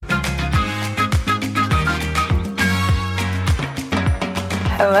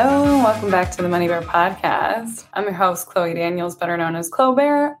Hello, and welcome back to the Money Bear Podcast. I'm your host, Chloe Daniels, better known as Chloe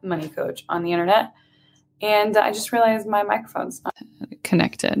Bear, money coach on the internet. And I just realized my microphone's not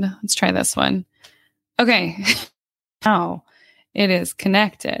connected. Let's try this one. Okay. Now it is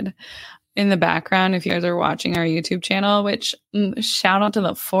connected. In the background, if you guys are watching our YouTube channel, which shout out to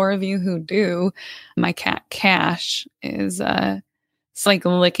the 4 of you who do, my cat Cash is it's like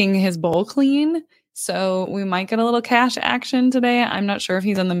licking his bowl clean. So we might get a little Cash action today. I'm not sure if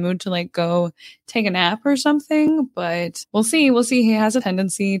he's in the mood to like go take a nap or something, but we'll see. We'll see. He has a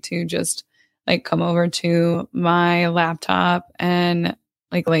tendency to just like come over to my laptop and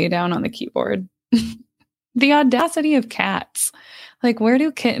like lay down on the keyboard. The audacity of cats. Like, where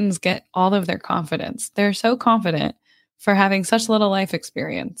do kittens get all of their confidence? They're so confident for having such little life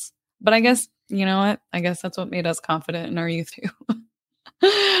experience. But I guess, you know what? I guess that's what made us confident in our youth too.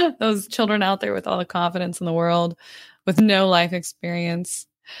 Those children out there with all the confidence in the world, with no life experience.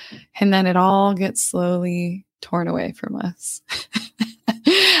 And then it all gets slowly torn away from us.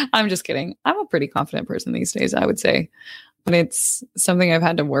 I'm just kidding. I'm a pretty confident person these days, I would say. But it's something I've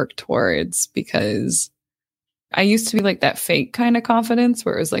had to work towards because I used to be like that fake kind of confidence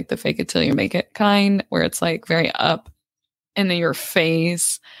where it was like the fake it till you make it kind, where it's like very up in your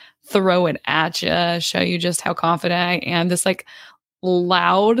face, throw it at you, show you just how confident I am. This like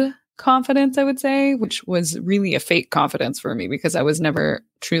loud confidence, I would say, which was really a fake confidence for me because I was never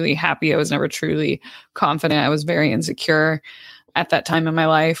truly happy. I was never truly confident. I was very insecure at that time in my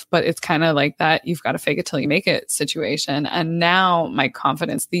life, but it's kind of like that you've got to fake it till you make it situation. And now my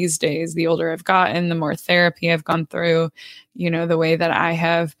confidence these days, the older I've gotten, the more therapy I've gone through, you know, the way that I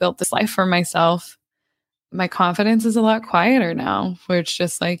have built this life for myself, my confidence is a lot quieter now, where it's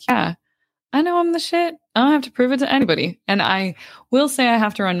just like, yeah, I know I'm the shit. I don't have to prove it to anybody. And I will say I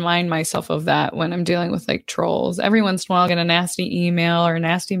have to remind myself of that when I'm dealing with like trolls. Every once in a while I'll get a nasty email or a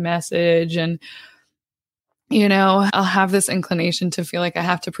nasty message, and you know, I'll have this inclination to feel like I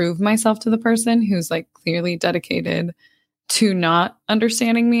have to prove myself to the person who's like clearly dedicated to not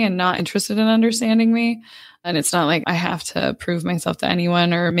understanding me and not interested in understanding me. And it's not like I have to prove myself to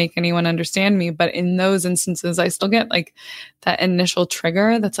anyone or make anyone understand me. But in those instances, I still get like that initial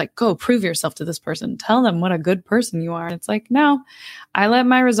trigger that's like, go prove yourself to this person. Tell them what a good person you are. And it's like, no, I let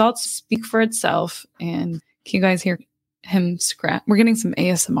my results speak for itself. And can you guys hear him scratch? We're getting some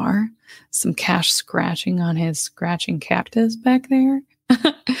ASMR, some Cash scratching on his scratching cactus back there.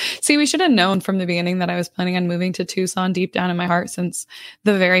 See, we should have known from the beginning that I was planning on moving to Tucson deep down in my heart, since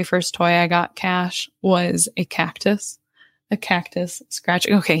the very first toy I got Cash was a cactus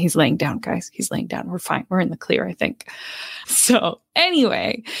scratching. Okay, he's laying down, guys. He's laying down. We're fine. We're in the clear, I think. So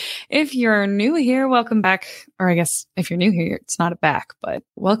anyway, if you're new here, welcome back. Or I guess if you're new here, it's not a back, but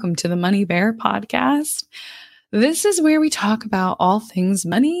welcome to the Money Bear Podcast. This is where we talk about all things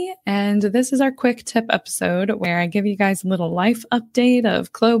money, and this is our quick tip episode where I give you guys a little life update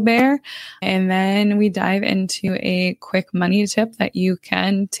of Chloe Bear, and then we dive into a quick money tip that you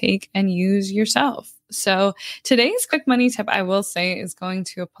can take and use yourself. So today's quick money tip, I will say, is going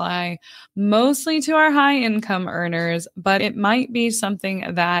to apply mostly to our high income earners, but it might be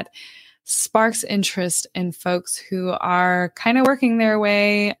something that sparks interest in folks who are kind of working their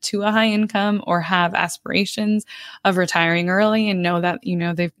way to a high income or have aspirations of retiring early and know that, you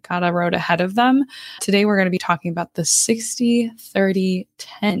know, they've got a road ahead of them. Today, we're going to be talking about the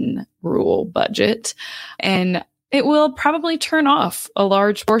 60-30-10 rule budget, and it will probably turn off a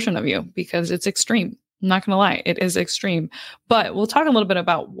large portion of you because it's extreme. I'm not going to lie, it is extreme, but we'll talk a little bit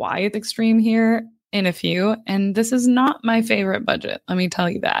about why it's extreme here in a few. And this is not my favorite budget. Let me tell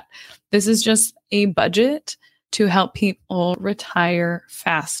you that. This is just a budget to help people retire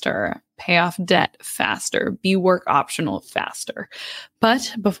faster, pay off debt faster, be work optional faster.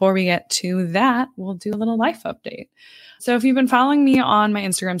 But before we get to that, we'll do a little life update. So if you've been following me on my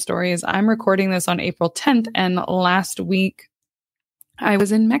Instagram stories, I'm recording this on April 10th. And last week, I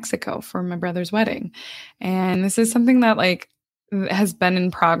was in Mexico for my brother's wedding. And this is something that like has been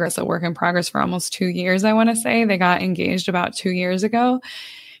in progress, a work in progress for almost 2 years, I want to say. They got engaged about 2 years ago.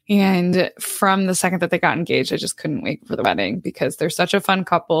 And from the second that they got engaged, I just couldn't wait for the wedding because they're such a fun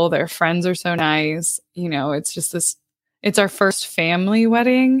couple. Their friends are so nice. You know, it's just this, it's our first family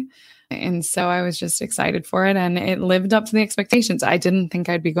wedding. And so I was just excited for it. And it lived up to the expectations. I didn't think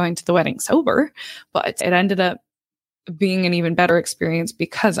I'd be going to the wedding sober, but it ended up being an even better experience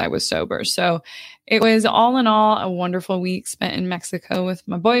because I was sober. So it was all in all a wonderful week spent in Mexico with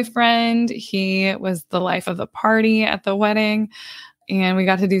my boyfriend. He was the life of the party at the wedding. And we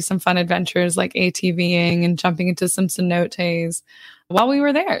got to do some fun adventures like ATVing and jumping into some cenotes, while we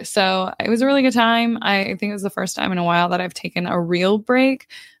were there. So it was a really good time. I think it was the first time in a while that I've taken a real break.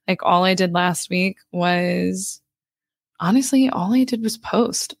 Like all I did last week was, honestly, all I did was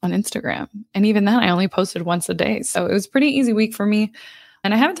post on Instagram. And even then, I only posted once a day. So it was a pretty easy week for me.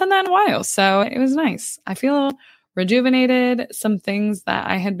 And I haven't done that in a while. So it was nice. I feel rejuvenated. Some things that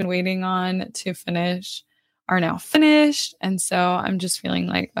I had been waiting on to finish are now finished. And so I'm just feeling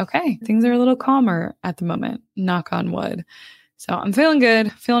like, okay, things are a little calmer at the moment, knock on wood. So I'm feeling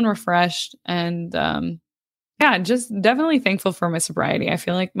good, feeling refreshed, and just definitely thankful for my sobriety. I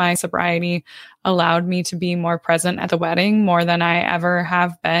feel like my sobriety allowed me to be more present at the wedding more than I ever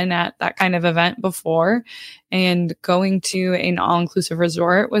have been at that kind of event before. And going to an all-inclusive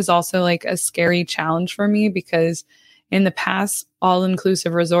resort was also like a scary challenge for me because in the past,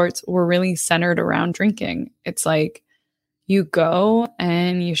 all-inclusive resorts were really centered around drinking. It's like you go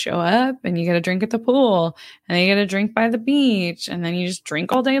and you show up and you get a drink at the pool and then you get a drink by the beach and then you just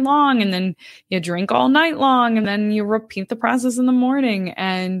drink all day long and then you drink all night long and then you repeat the process in the morning.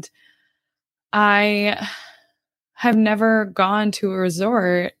 And I have never gone to a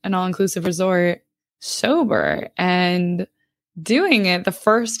resort, an all-inclusive resort, sober. And doing it the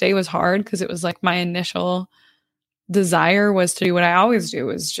first day was hard because it was like my initial desire was to do what I always do,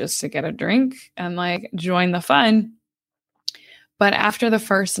 is just to get a drink and like join the fun. But after the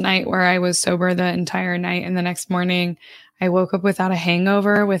first night where I was sober the entire night and the next morning I woke up without a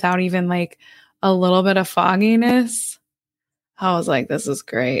hangover, without even like a little bit of fogginess, I was like, this is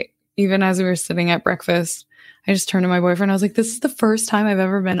great. Even as we were sitting at breakfast, I just turned to my boyfriend. I was like, this is the first time I've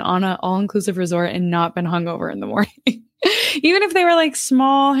ever been on an all-inclusive resort and not been hungover in the morning. Even if they were like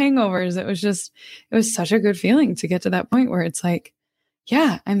small hangovers, it was such a good feeling to get to that point where it's like,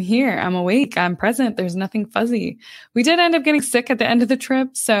 yeah, I'm here. I'm awake. I'm present. There's nothing fuzzy. We did end up getting sick at the end of the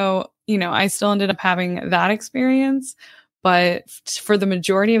trip. So, I still ended up having that experience. But for the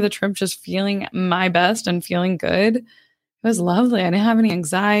majority of the trip, just feeling my best and feeling good, it was lovely. I didn't have any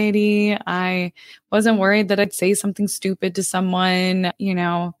anxiety. I wasn't worried that I'd say something stupid to someone.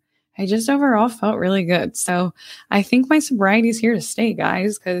 I just overall felt really good. So I think my sobriety is here to stay,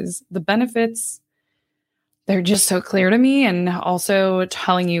 guys, because the benefits, they're just so clear to me, and also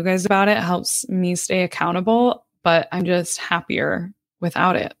telling you guys about it helps me stay accountable, but I'm just happier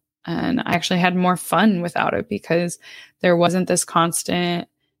without it. And I actually had more fun without it because there wasn't this constant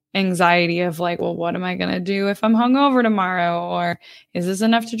anxiety of like, well, what am I going to do if I'm hungover tomorrow? Or is this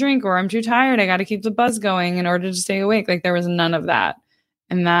enough to drink? Or I'm too tired. I got to keep the buzz going in order to stay awake. Like there was none of that.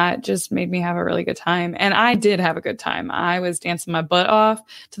 And that just made me have a really good time. And I did have a good time. I was dancing my butt off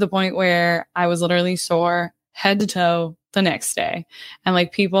to the point where I was literally sore head to toe the next day. And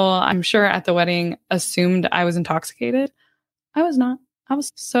like people, I'm sure at the wedding assumed I was intoxicated. I was not. I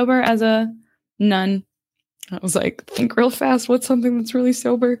was sober as a nun. I was like, think real fast. What's something that's really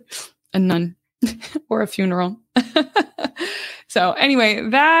sober? A nun or a funeral. So anyway,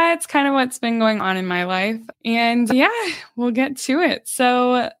 that's kind of what's been going on in my life. And yeah, we'll get to it.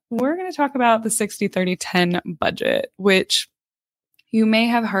 So we're going to talk about the 60-30-10 budget, which you may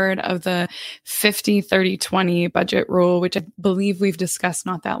have heard of the 50-30-20 budget rule, which I believe we've discussed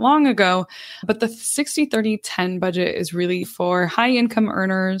not that long ago. But the 60-30-10 budget is really for high income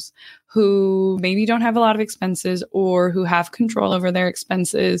earners who maybe don't have a lot of expenses or who have control over their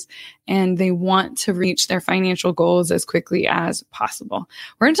expenses and they want to reach their financial goals as quickly as possible.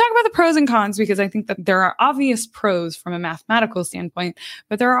 We're going to talk about the pros and cons because I think that there are obvious pros from a mathematical standpoint,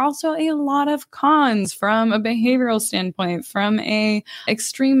 but there are also a lot of cons from a behavioral standpoint, from a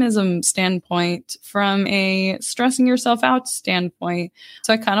extremism standpoint, from a stressing yourself out standpoint.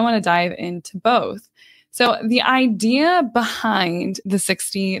 So I kind of want to dive into both. So the idea behind the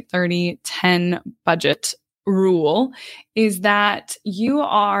 60-30-10 budget rule is that you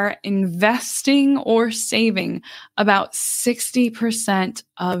are investing or saving about 60%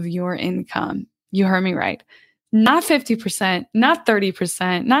 of your income. You heard me right. Not 50%, not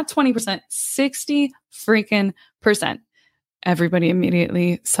 30%, not 20%, 60 freaking percent. Everybody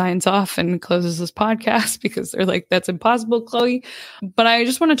immediately signs off and closes this podcast because they're like, that's impossible, Chloe. But I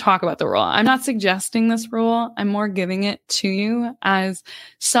just want to talk about the rule. I'm not suggesting this rule. I'm more giving it to you as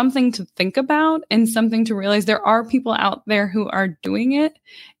something to think about and something to realize there are people out there who are doing it.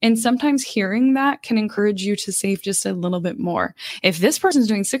 And sometimes hearing that can encourage you to save just a little bit more. If this person's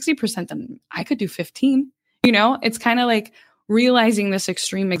doing 60%, then I could do 15. It's kind of like realizing this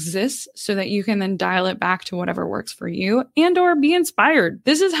extreme exists so that you can then dial it back to whatever works for you and or be inspired.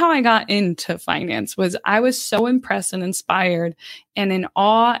 This is how I got into finance. I was so impressed and inspired and in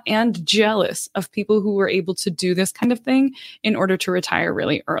awe and jealous of people who were able to do this kind of thing in order to retire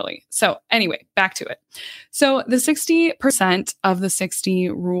really early. So anyway, back to it. So the 60% of the 60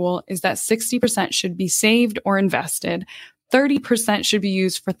 rule is that 60% should be saved or invested. 30% should be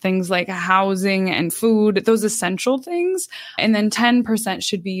used for things like housing and food, those essential things. And then 10%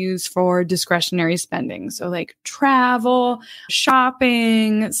 should be used for discretionary spending. So like travel,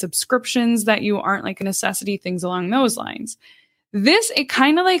 shopping, subscriptions that you aren't like a necessity, things along those lines. It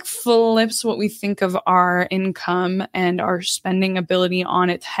kind of like flips what we think of our income and our spending ability on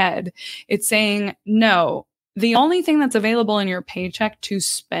its head. It's saying, no, the only thing that's available in your paycheck to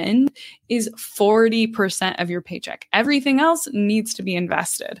spend is 40% of your paycheck. Everything else needs to be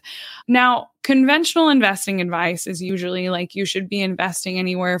invested. Now, conventional investing advice is usually like you should be investing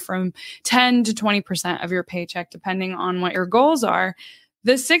anywhere from 10 to 20% of your paycheck, depending on what your goals are.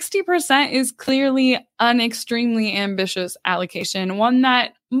 The 60% is clearly an extremely ambitious allocation, one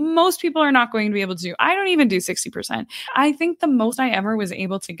that most people are not going to be able to do. I don't even do 60%. I think the most I ever was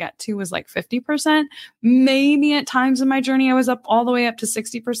able to get to was like 50%. Maybe at times in my journey, I was up all the way up to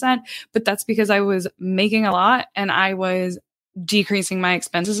 60%, but that's because I was making a lot and I was decreasing my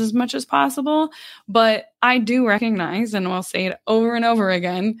expenses as much as possible. But I do recognize, and I'll say it over and over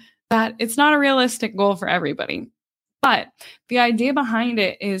again, that it's not a realistic goal for everybody. But the idea behind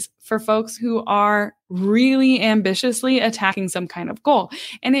it is for folks who are really ambitiously attacking some kind of goal.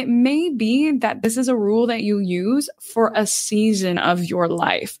 And it may be that this is a rule that you use for a season of your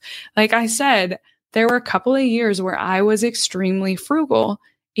life. Like I said, there were a couple of years where I was extremely frugal,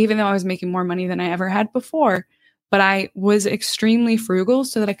 even though I was making more money than I ever had before. But I was extremely frugal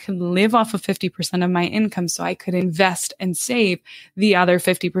so that I could live off of 50% of my income so I could invest and save the other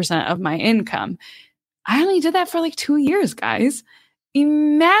 50% of my income. I only did that for like 2 years, guys.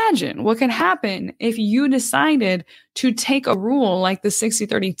 Imagine what could happen if you decided to take a rule like the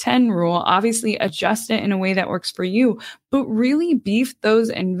 60-30-10 rule, obviously adjust it in a way that works for you, but really beef those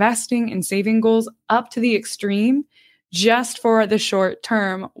investing and saving goals up to the extreme just for the short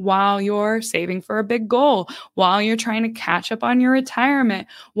term while you're saving for a big goal, while you're trying to catch up on your retirement,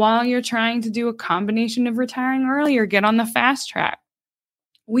 while you're trying to do a combination of retiring earlier, get on the fast track.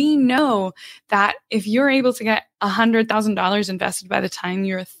 We know that if you're able to get $100,000 invested by the time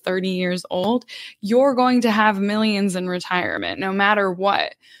you're 30 years old, you're going to have millions in retirement, no matter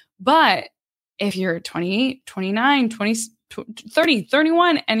what. But if you're 28, 29, 20, 30,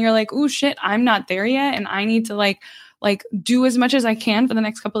 31, and you're like, oh shit, I'm not there yet. And I need to like do as much as I can for the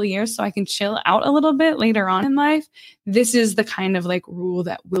next couple of years so I can chill out a little bit later on in life. This is the kind of like rule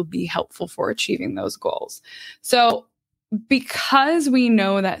that will be helpful for achieving those goals. So because we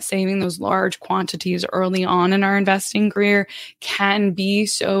know that saving those large quantities early on in our investing career can be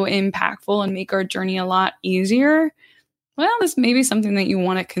so impactful and make our journey a lot easier, well, this may be something that you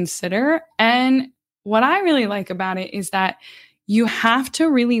want to consider. And what I really like about it is that you have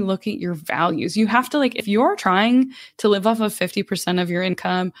to really look at your values. You have to if you're trying to live off of 50% of your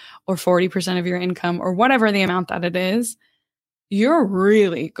income or 40% of your income or whatever the amount that it is, you're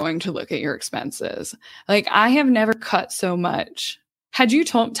really going to look at your expenses. I have never cut so much. Had you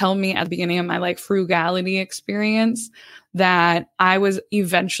tell me at the beginning of my frugality experience that I was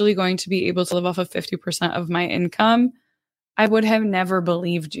eventually going to be able to live off of 50% of my income, I would have never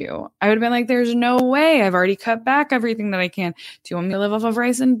believed you. I would have been like, there's no way. I've already cut back everything that I can. Do you want me to live off of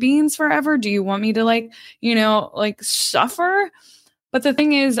rice and beans forever? Do you want me to suffer? But the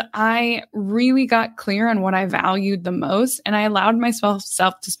thing is, I really got clear on what I valued the most, and I allowed myself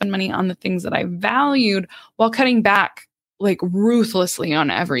to spend money on the things that I valued while cutting back ruthlessly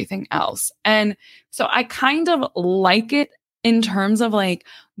on everything else. And so I kind of like it in terms of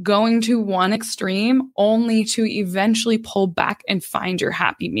going to one extreme only to eventually pull back and find your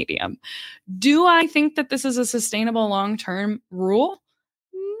happy medium. Do I think that this is a sustainable long-term rule?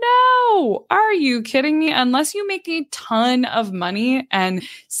 No. Are you kidding me? Unless you make a ton of money and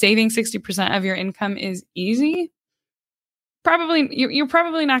saving 60% of your income is easy, you're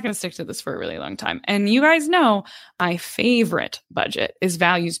probably not going to stick to this for a really long time. And you guys know my favorite budget is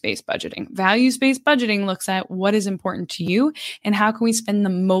values-based budgeting. Values-based budgeting looks at what is important to you and how can we spend the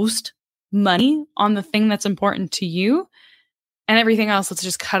most money on the thing that's important to you, and everything else, let's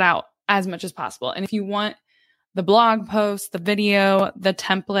just cut out as much as possible. And if you want the blog post, the video, the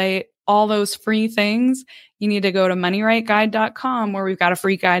template, all those free things, you need to go to moneyrightguide.com, where we've got a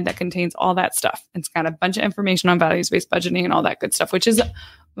free guide that contains all that stuff. It's got a bunch of information on values-based budgeting and all that good stuff, which is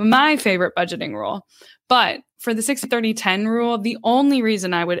my favorite budgeting rule. But for the 60-30-10 rule, the only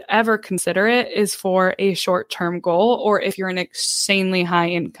reason I would ever consider it is for a short-term goal, or if you're an insanely high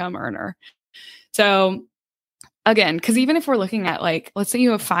income earner. So again, because even if we're looking at like, let's say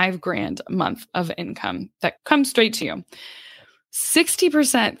you have $5,000 a month of income that comes straight to you,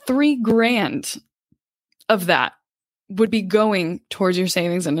 60%, $3,000 of that would be going towards your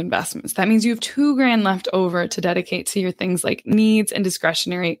savings and investments. That means you have $2,000 left over to dedicate to your things like needs and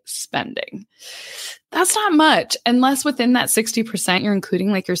discretionary spending. That's not much, unless within that 60%, you're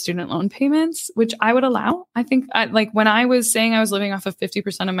including like your student loan payments, which I would allow. I think like when I was saying I was living off of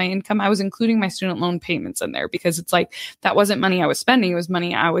 50% of my income, I was including my student loan payments in there, because it's like, that wasn't money I was spending. It was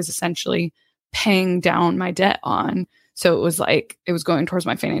money I was essentially paying down my debt on. So it was like, it was going towards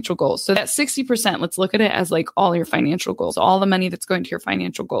my financial goals. So that 60%, let's look at it as like all your financial goals, all the money that's going to your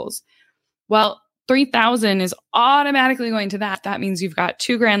financial goals. Well, $3,000 is automatically going to that. That means you've got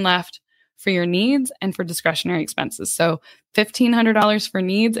 $2,000 left for your needs and for discretionary expenses. So $1,500 for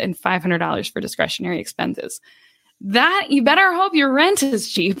needs and $500 for discretionary expenses. That, you better hope your rent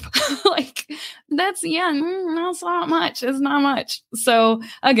is cheap. Like that's not much. It's not much. So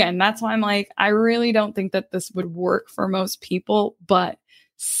again, that's why I'm like, I really don't think that this would work for most people, but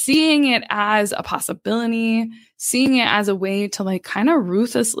seeing it as a possibility, seeing it as a way to like kind of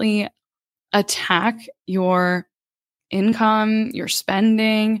ruthlessly attack your income, your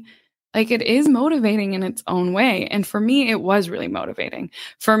spending, like it is motivating in its own way. And for me, it was really motivating.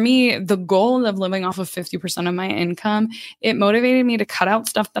 For me, the goal of living off of 50% of my income, it motivated me to cut out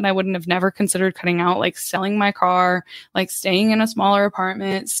stuff that I wouldn't have never considered cutting out, like selling my car, like staying in a smaller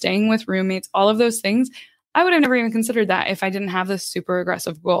apartment, staying with roommates, all of those things. I would have never even considered that if I didn't have this super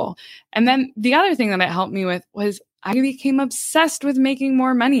aggressive goal. And then the other thing that it helped me with was I became obsessed with making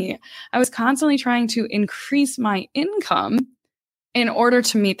more money. I was constantly trying to increase my income in order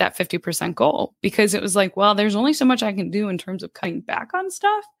to meet that 50% goal, because it was like, well, there's only so much I can do in terms of cutting back on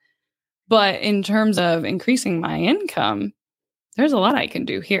stuff. But in terms of increasing my income, there's a lot I can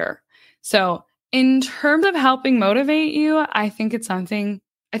do here. So in terms of helping motivate you, I think it's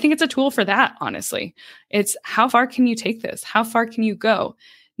a tool for that, honestly. It's how far can you take this? How far can you go?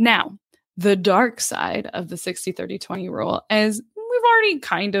 Now, the dark side of the 60-30-20 rule is we've already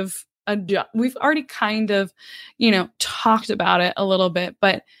kind of talked about it a little bit,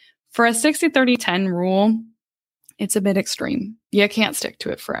 but for a 60-30-10 rule, it's a bit extreme. You can't stick to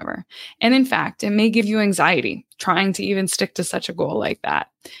it forever. And in fact, it may give you anxiety trying to even stick to such a goal like that.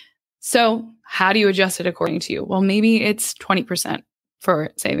 So how do you adjust it according to you? Well, maybe it's 20%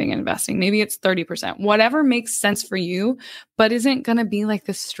 for saving and investing. Maybe it's 30%, whatever makes sense for you, but isn't going to be like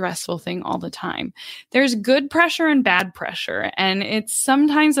this stressful thing all the time. There's good pressure and bad pressure, and it's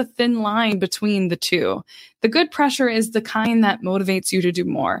sometimes a thin line between the two. The good pressure is the kind that motivates you to do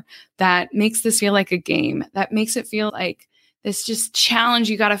more, that makes this feel like a game, that makes it feel like this just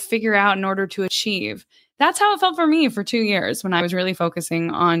challenge you got to figure out in order to achieve. That's how it felt for me for 2 years when I was really focusing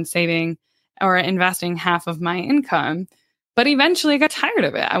on saving or investing half of my income. But eventually I got tired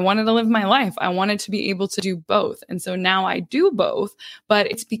of it. I wanted to live my life. I wanted to be able to do both. And so now I do both, but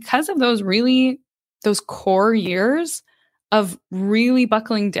it's because of those core years of really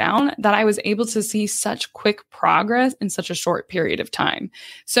buckling down that I was able to see such quick progress in such a short period of time.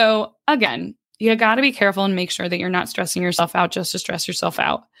 So again, you got to be careful and make sure that you're not stressing yourself out just to stress yourself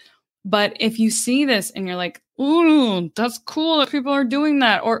out. But if you see this and you're like, ooh, that's cool that people are doing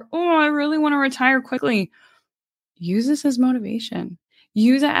that, or, oh, I really want to retire quickly, use this as motivation.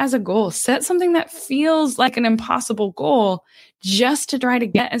 Use it as a goal. Set something that feels like an impossible goal just to try to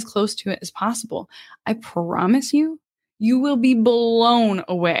get as close to it as possible. I promise you, you will be blown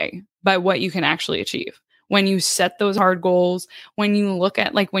away by what you can actually achieve. When you set those hard goals, when you look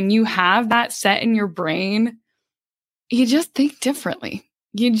at, like, when you have that set in your brain, you just think differently.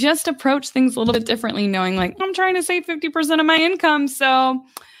 You just approach things a little bit differently, knowing like, I'm trying to save 50% of my income, so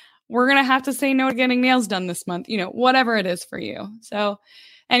we're going to have to say no to getting nails done this month, whatever it is for you. So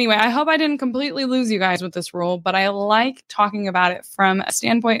anyway, I hope I didn't completely lose you guys with this rule, but I like talking about it from a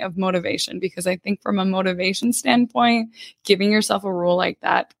standpoint of motivation, because I think from a motivation standpoint, giving yourself a rule like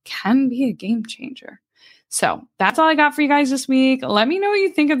that can be a game changer. So that's all I got for you guys this week. Let me know what you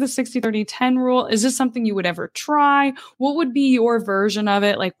think of the 60-30-10 rule. Is this something you would ever try? What would be your version of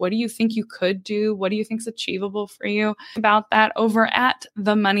it? Like, what do you think you could do? What do you think is achievable for you? About that over at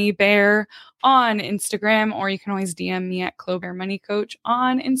The Money Bear on Instagram, or you can always DM me at Chloe Bear Money Coach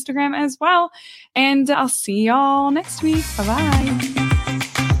on Instagram as well. And I'll see y'all next week.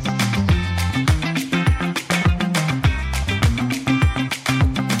 Bye-bye.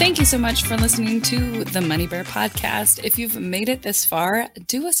 you so much for listening to the Money Bear podcast. If you've made it this far,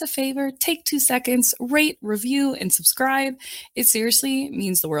 do us a favor, take 2 seconds, rate, review, and subscribe. It seriously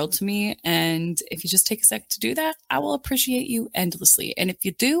means the world to me. And if you just take a sec to do that, I will appreciate you endlessly. And if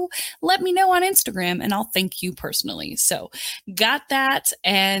you do, let me know on Instagram and I'll thank you personally. So got that.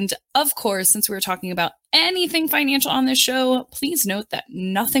 And of course, since we were talking about anything financial on this show, please note that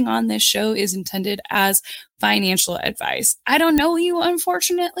nothing on this show is intended as financial advice. I don't know you,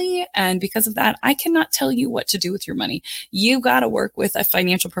 unfortunately, and because of that, I cannot tell you what to do with your money. You got to work with a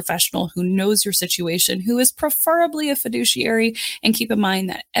financial professional who knows your situation, who is preferably a fiduciary, and keep in mind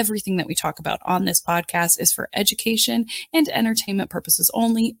that everything that we talk about on this podcast is for education and entertainment purposes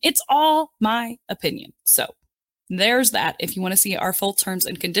only. It's all my opinion. So there's that. If you want to see our full terms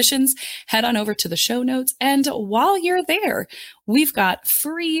and conditions, head on over to the show notes. And while you're there, we've got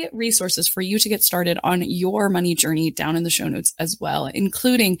free resources for you to get started on your money journey down in the show notes as well,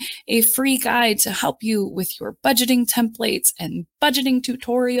 including a free guide to help you with your budgeting templates and budgeting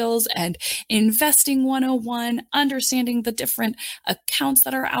tutorials and investing 101, understanding the different accounts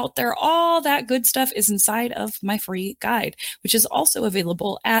that are out there. All that good stuff is inside of my free guide, which is also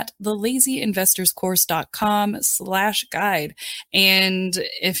available at thelazyinvestorscourse.com/guide. And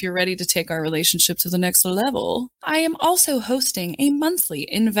if you're ready to take our relationship to the next level, I am also hosting a monthly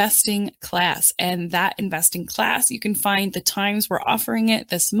investing class. And that investing class, you can find the times we're offering it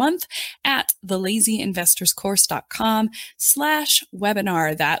this month at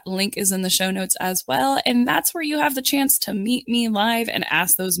thelazyinvestorscourse.com/webinar. That link is in the show notes as well. And that's where you have the chance to meet me live and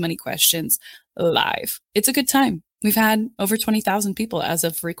ask those money questions live. It's a good time. We've had over 20,000 people as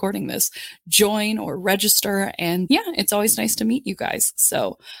of recording this join or register. And yeah, it's always nice to meet you guys.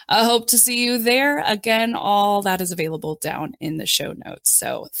 So I hope to see you there. Again, all that is available down in the show notes.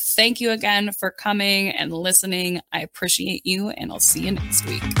 So thank you again for coming and listening. I appreciate you, and I'll see you next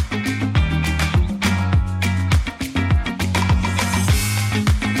week.